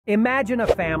Imagine a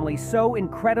family so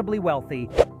incredibly wealthy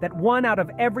that one out of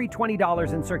every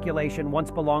 $20 in circulation once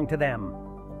belonged to them.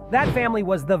 That family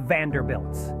was the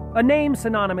Vanderbilts, a name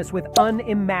synonymous with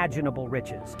unimaginable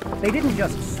riches. They didn't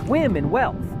just swim in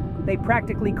wealth, they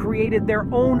practically created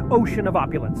their own ocean of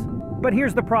opulence. But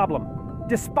here's the problem.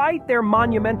 Despite their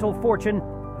monumental fortune,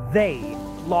 they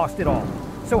lost it all.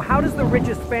 So how does the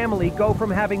richest family go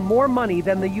from having more money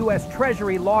than the U.S.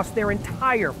 Treasury lost their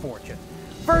entire fortune?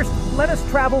 First, let us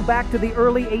travel back to the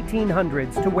early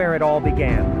 1800s to where it all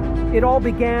began. It all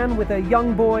began with a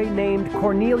young boy named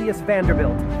Cornelius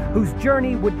Vanderbilt, whose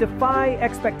journey would defy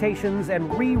expectations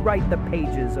and rewrite the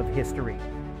pages of history.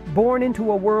 Born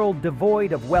into a world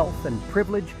devoid of wealth and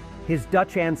privilege, his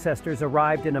Dutch ancestors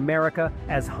arrived in America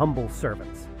as humble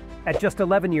servants. At just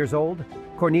 11 years old,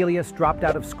 Cornelius dropped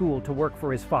out of school to work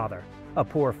for his father, a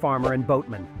poor farmer and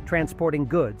boatman, transporting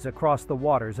goods across the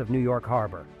waters of New York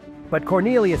Harbor. But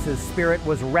Cornelius's spirit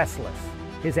was restless,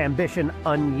 his ambition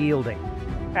unyielding.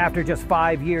 After just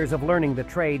 5 years of learning the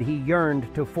trade, he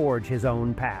yearned to forge his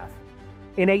own path.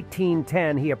 In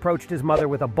 1810, he approached his mother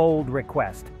with a bold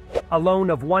request, a loan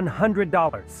of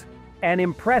 $100, an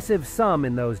impressive sum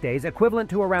in those days, equivalent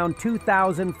to around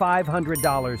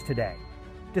 $2,500 today.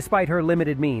 Despite her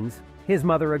limited means, his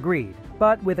mother agreed,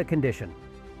 but with a condition.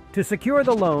 To secure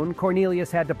the loan,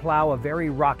 Cornelius had to plow a very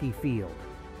rocky field.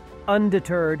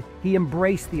 Undeterred, he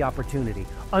embraced the opportunity,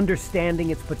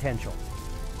 understanding its potential.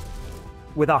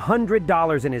 With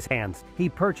 $100 in his hands, he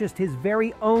purchased his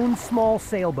very own small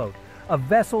sailboat, a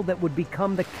vessel that would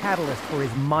become the catalyst for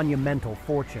his monumental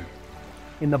fortune.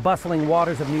 In the bustling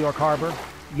waters of New York Harbor,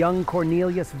 young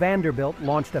Cornelius Vanderbilt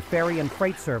launched a ferry and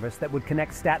freight service that would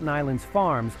connect Staten Island's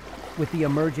farms with the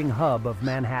emerging hub of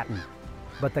Manhattan.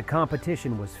 But the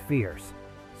competition was fierce,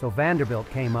 so Vanderbilt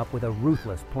came up with a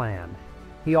ruthless plan.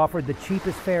 He offered the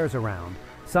cheapest fares around,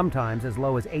 sometimes as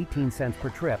low as 18 cents per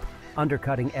trip,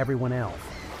 undercutting everyone else,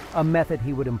 a method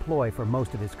he would employ for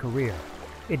most of his career.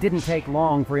 It didn't take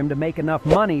long for him to make enough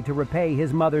money to repay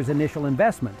his mother's initial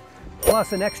investment,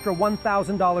 plus an extra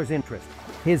 $1,000 interest.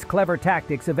 His clever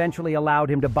tactics eventually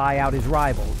allowed him to buy out his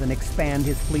rivals and expand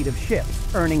his fleet of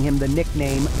ships, earning him the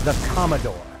nickname the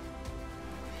Commodore.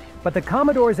 But the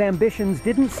Commodore's ambitions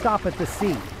didn't stop at the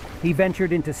sea. He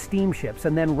ventured into steamships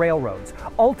and then railroads,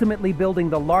 ultimately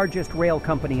building the largest rail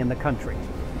company in the country.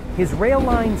 His rail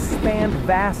lines spanned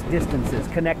vast distances,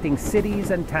 connecting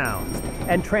cities and towns,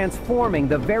 and transforming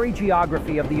the very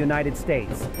geography of the United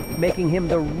States, making him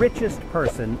the richest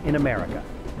person in America.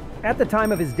 At the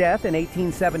time of his death in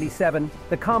 1877,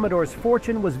 the Commodore's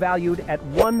fortune was valued at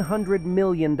 $100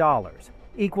 million,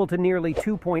 equal to nearly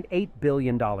 $2.8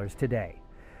 billion today.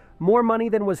 More money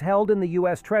than was held in the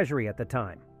U.S. Treasury at the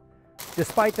time.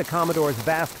 Despite the Commodore's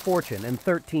vast fortune and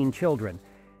 13 children,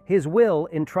 his will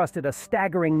entrusted a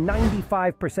staggering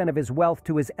 95% of his wealth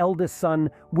to his eldest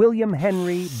son, William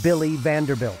Henry Billy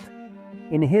Vanderbilt.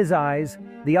 In his eyes,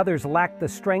 the others lacked the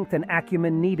strength and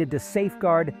acumen needed to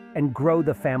safeguard and grow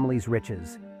the family's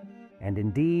riches. And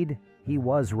indeed, he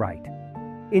was right.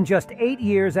 In just 8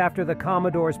 years after the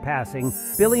Commodore's passing,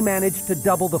 Billy managed to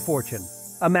double the fortune,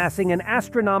 amassing an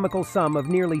astronomical sum of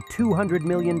nearly $200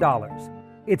 million.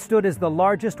 It stood as the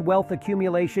largest wealth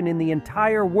accumulation in the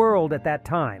entire world at that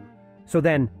time. So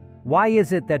then, why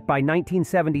is it that by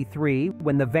 1973,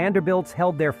 when the Vanderbilts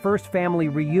held their first family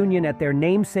reunion at their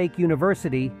namesake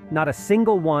university, not a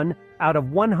single one out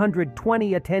of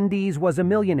 120 attendees was a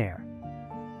millionaire?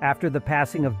 After the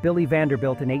passing of Billy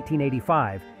Vanderbilt in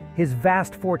 1885, his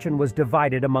vast fortune was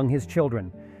divided among his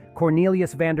children.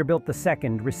 Cornelius Vanderbilt II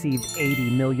received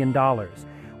 $80 million.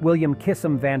 William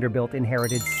Kissam Vanderbilt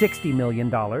inherited $60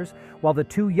 million, while the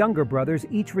two younger brothers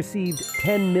each received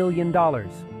 $10 million.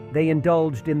 They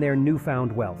indulged in their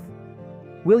newfound wealth.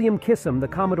 William Kissam, the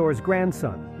Commodore's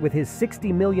grandson, with his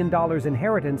 $60 million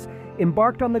inheritance,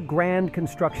 embarked on the grand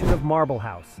construction of Marble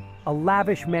House, a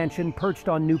lavish mansion perched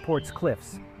on Newport's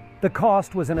cliffs. The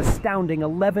cost was an astounding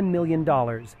 $11 million,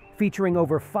 featuring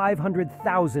over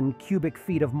 500,000 cubic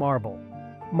feet of marble.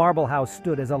 Marble House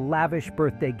stood as a lavish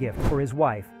birthday gift for his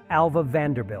wife, Alva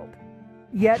Vanderbilt.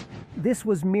 Yet, this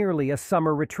was merely a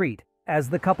summer retreat, as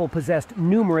the couple possessed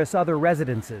numerous other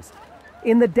residences.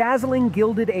 In the dazzling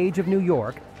Gilded Age of New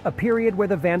York, a period where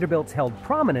the Vanderbilts held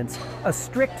prominence, a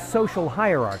strict social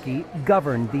hierarchy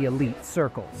governed the elite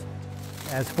circles.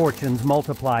 As fortunes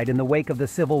multiplied in the wake of the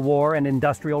Civil War and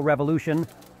Industrial Revolution,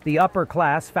 the upper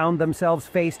class found themselves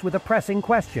faced with a pressing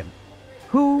question.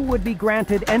 Who would be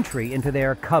granted entry into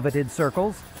their coveted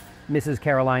circles? Mrs.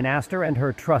 Caroline Astor and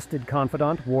her trusted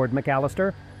confidant, Ward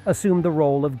McAllister, assumed the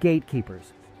role of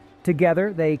gatekeepers.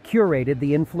 Together, they curated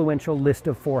the influential List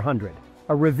of 400,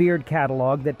 a revered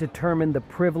catalog that determined the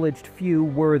privileged few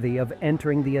worthy of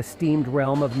entering the esteemed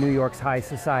realm of New York's high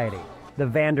society. The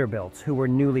Vanderbilts, who were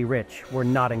newly rich, were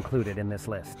not included in this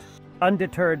list.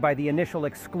 Undeterred by the initial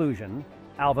exclusion,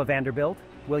 Alva Vanderbilt,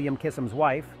 William Kissam's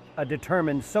wife, a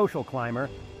determined social climber,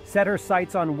 set her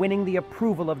sights on winning the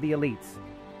approval of the elites.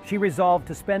 She resolved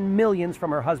to spend millions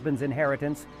from her husband's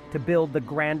inheritance to build the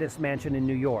grandest mansion in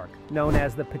New York, known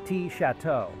as the Petit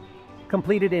Chateau.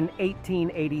 Completed in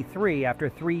 1883 after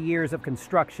 3 years of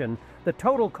construction, the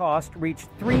total cost reached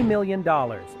 $3 million,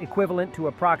 equivalent to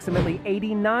approximately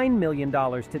 $89 million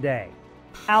today.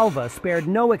 Alva spared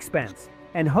no expense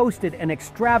and hosted an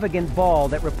extravagant ball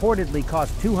that reportedly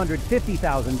cost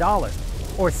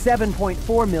 $250,000, or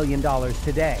 $7.4 million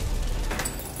today.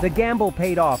 The gamble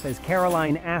paid off as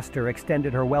Caroline Astor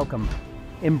extended her welcome,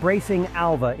 embracing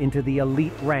Alva into the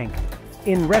elite rank.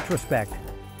 In retrospect,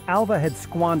 Alva had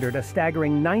squandered a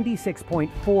staggering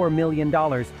 $96.4 million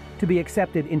to be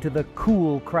accepted into the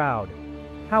cool crowd.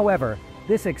 However,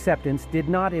 this acceptance did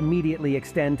not immediately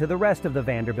extend to the rest of the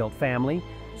Vanderbilt family,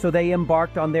 so they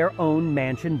embarked on their own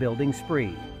mansion-building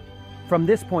spree. From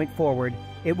this point forward,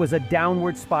 it was a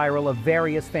downward spiral of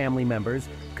various family members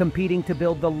competing to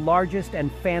build the largest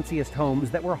and fanciest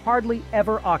homes that were hardly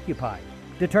ever occupied.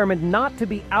 Determined not to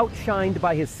be outshined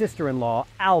by his sister-in-law,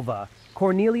 Alva,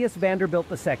 Cornelius Vanderbilt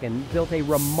II built a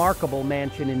remarkable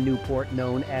mansion in Newport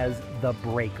known as the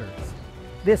Breakers.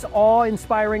 This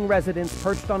awe-inspiring residence,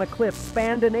 perched on a cliff,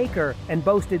 spanned an acre and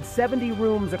boasted 70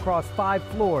 rooms across 5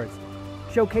 floors,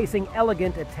 showcasing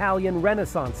elegant Italian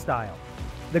Renaissance style.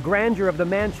 The grandeur of the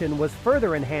mansion was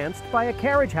further enhanced by a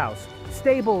carriage house,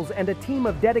 stables, and a team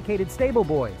of dedicated stable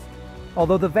boys.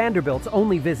 Although the Vanderbilts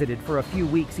only visited for a few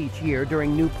weeks each year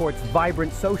during Newport's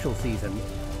vibrant social season,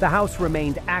 the house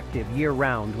remained active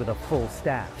year-round with a full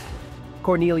staff.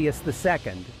 Cornelius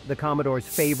II, the Commodore's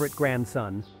favorite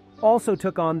grandson, also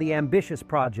took on the ambitious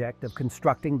project of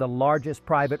constructing the largest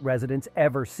private residence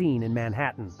ever seen in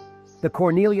Manhattan. The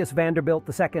Cornelius Vanderbilt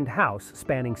II house,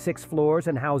 spanning 6 floors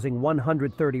and housing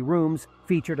 130 rooms,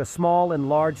 featured a small and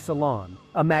large salon,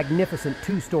 a magnificent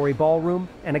 2-story ballroom,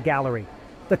 and a gallery.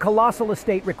 The colossal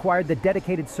estate required the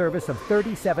dedicated service of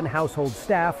 37 household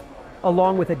staff,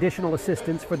 along with additional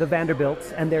assistants for the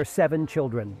Vanderbilts and their 7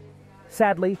 children.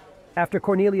 Sadly, after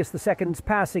Cornelius II's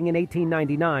passing in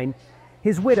 1899,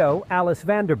 his widow, Alice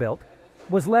Vanderbilt,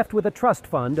 was left with a trust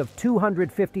fund of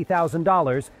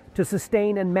 $250,000 to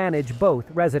sustain and manage both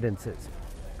residences.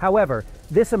 However,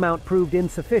 this amount proved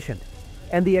insufficient,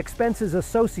 and the expenses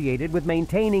associated with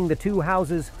maintaining the 2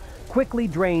 houses quickly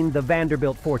drained the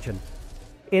Vanderbilt fortune.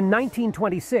 In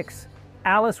 1926,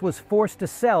 Alice was forced to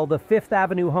sell the Fifth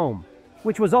Avenue home,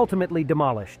 which was ultimately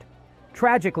demolished.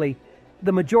 Tragically,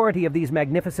 the majority of these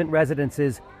magnificent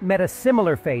residences met a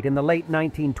similar fate in the late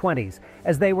 1920s,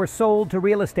 as they were sold to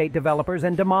real estate developers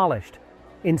and demolished.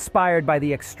 Inspired by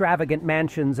the extravagant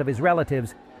mansions of his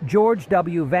relatives, George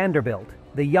W. Vanderbilt,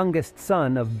 the youngest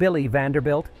son of Billy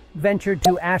Vanderbilt, ventured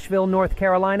to Asheville, North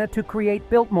Carolina to create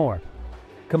Biltmore.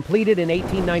 Completed in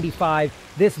 1895,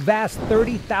 this vast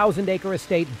 30,000-acre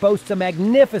estate boasts a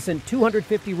magnificent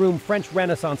 250-room French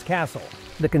Renaissance castle.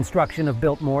 The construction of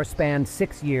Biltmore spanned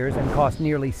 6 years and cost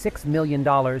nearly $6 million,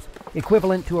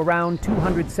 equivalent to around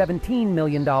 $217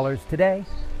 million today.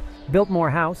 Biltmore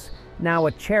House, now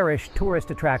a cherished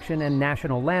tourist attraction and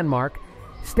national landmark,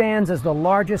 stands as the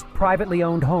largest privately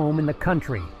owned home in the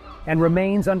country and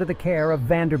remains under the care of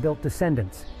Vanderbilt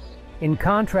descendants. In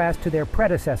contrast to their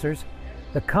predecessors,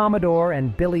 the Commodore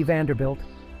and Billy Vanderbilt,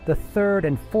 the 3rd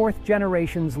and 4th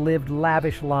generations lived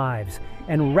lavish lives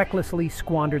and recklessly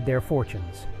squandered their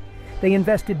fortunes. They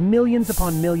invested millions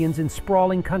upon millions in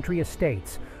sprawling country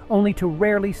estates, only to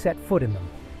rarely set foot in them.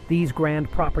 These grand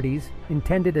properties,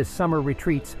 intended as summer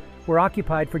retreats, were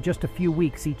occupied for just a few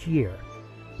weeks each year.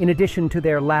 In addition to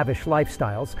their lavish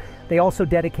lifestyles, they also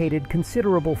dedicated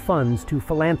considerable funds to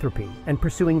philanthropy and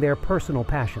pursuing their personal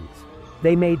passions.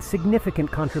 They made significant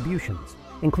contributions,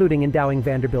 including endowing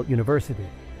Vanderbilt University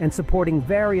and supporting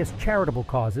various charitable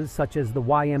causes such as the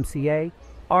YMCA,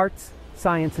 arts,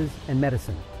 sciences, and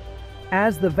medicine.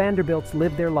 As the Vanderbilts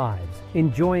lived their lives,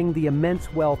 enjoying the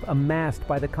immense wealth amassed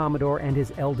by the Commodore and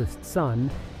his eldest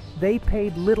son, they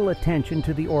paid little attention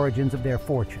to the origins of their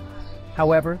fortune.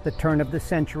 However, the turn of the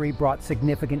century brought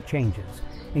significant changes,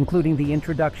 including the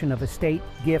introduction of estate,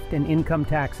 gift, and income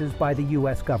taxes by the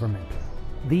U.S. government.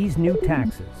 These new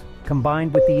taxes,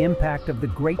 combined with the impact of the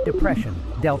Great Depression,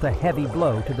 dealt a heavy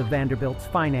blow to the Vanderbilts'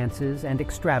 finances and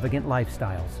extravagant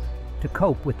lifestyles. To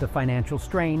cope with the financial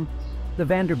strain, the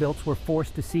Vanderbilts were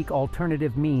forced to seek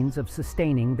alternative means of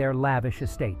sustaining their lavish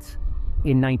estates.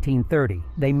 In 1930,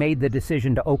 they made the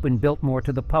decision to open Biltmore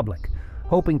to the public,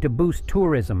 hoping to boost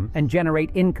tourism and generate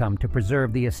income to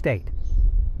preserve the estate.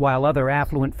 While other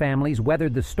affluent families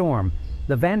weathered the storm,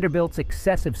 the Vanderbilts'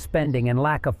 excessive spending and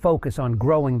lack of focus on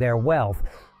growing their wealth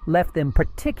left them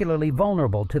particularly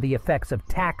vulnerable to the effects of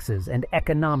taxes and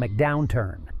economic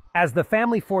downturn. As the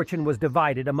family fortune was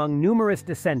divided among numerous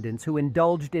descendants who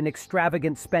indulged in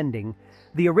extravagant spending,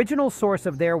 the original source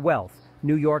of their wealth,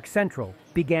 New York Central,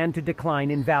 began to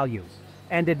decline in value,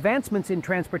 and advancements in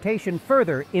transportation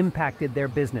further impacted their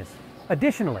business.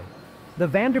 Additionally, the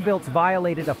Vanderbilts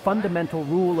violated a fundamental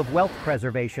rule of wealth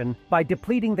preservation by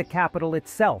depleting the capital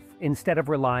itself instead of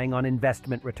relying on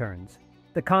investment returns.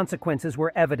 The consequences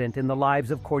were evident in the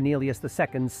lives of Cornelius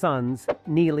II's sons,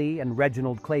 Neely and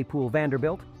Reginald Claypool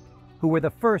Vanderbilt, who were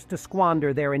the first to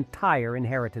squander their entire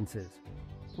inheritances.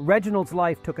 Reginald's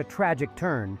life took a tragic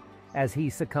turn as he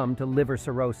succumbed to liver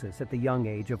cirrhosis at the young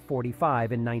age of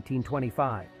 45 in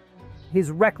 1925. His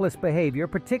reckless behavior,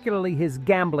 particularly his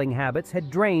gambling habits,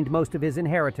 had drained most of his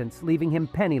inheritance, leaving him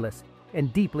penniless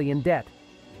and deeply in debt.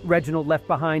 Reginald left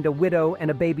behind a widow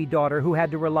and a baby daughter who had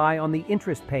to rely on the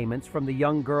interest payments from the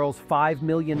young girl's $5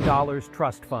 million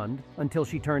trust fund until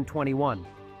she turned 21.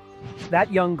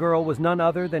 That young girl was none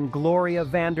other than Gloria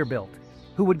Vanderbilt,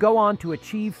 who would go on to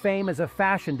achieve fame as a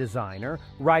fashion designer,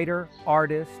 writer,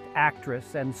 artist,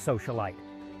 actress, and socialite.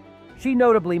 She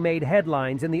notably made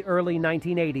headlines in the early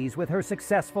 1980s with her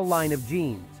successful line of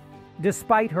jeans.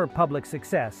 Despite her public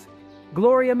success,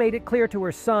 Gloria made it clear to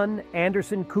her son,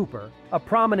 Anderson Cooper, a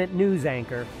prominent news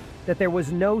anchor, that there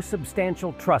was no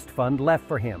substantial trust fund left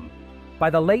for him. By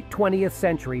the late 20th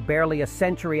century, barely a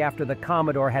century after the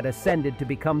Commodore had ascended to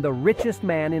become the richest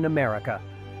man in America,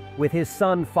 with his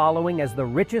son following as the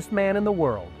richest man in the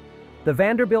world, the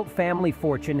Vanderbilt family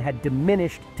fortune had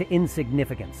diminished to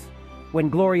insignificance. When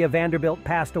Gloria Vanderbilt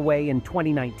passed away in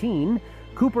 2019,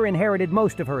 Cooper inherited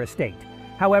most of her estate.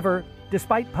 However,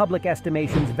 despite public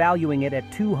estimations valuing it at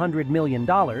 $200 million,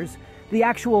 the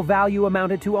actual value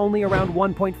amounted to only around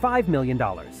 $1.5 million.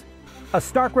 A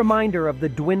stark reminder of the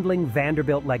dwindling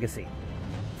Vanderbilt legacy.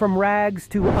 From rags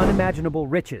to unimaginable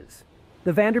riches,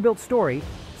 the Vanderbilt story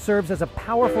serves as a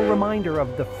powerful reminder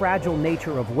of the fragile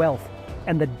nature of wealth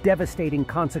and the devastating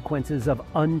consequences of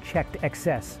unchecked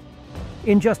excess.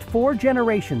 In just 4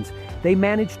 generations, they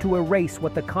managed to erase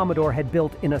what the Commodore had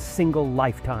built in a single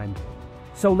lifetime.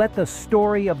 So let the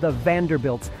story of the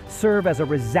Vanderbilts serve as a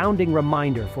resounding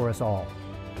reminder for us all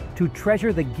to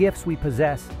treasure the gifts we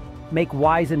possess, make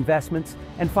wise investments,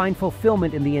 and find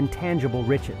fulfillment in the intangible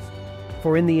riches.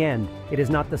 For in the end, it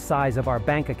is not the size of our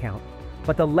bank account,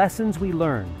 but the lessons we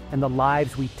learn and the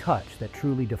lives we touch that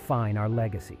truly define our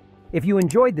legacy. If you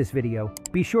enjoyed this video,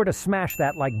 be sure to smash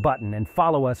that like button and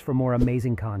follow us for more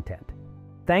amazing content.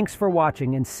 Thanks for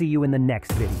watching and see you in the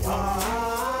next video.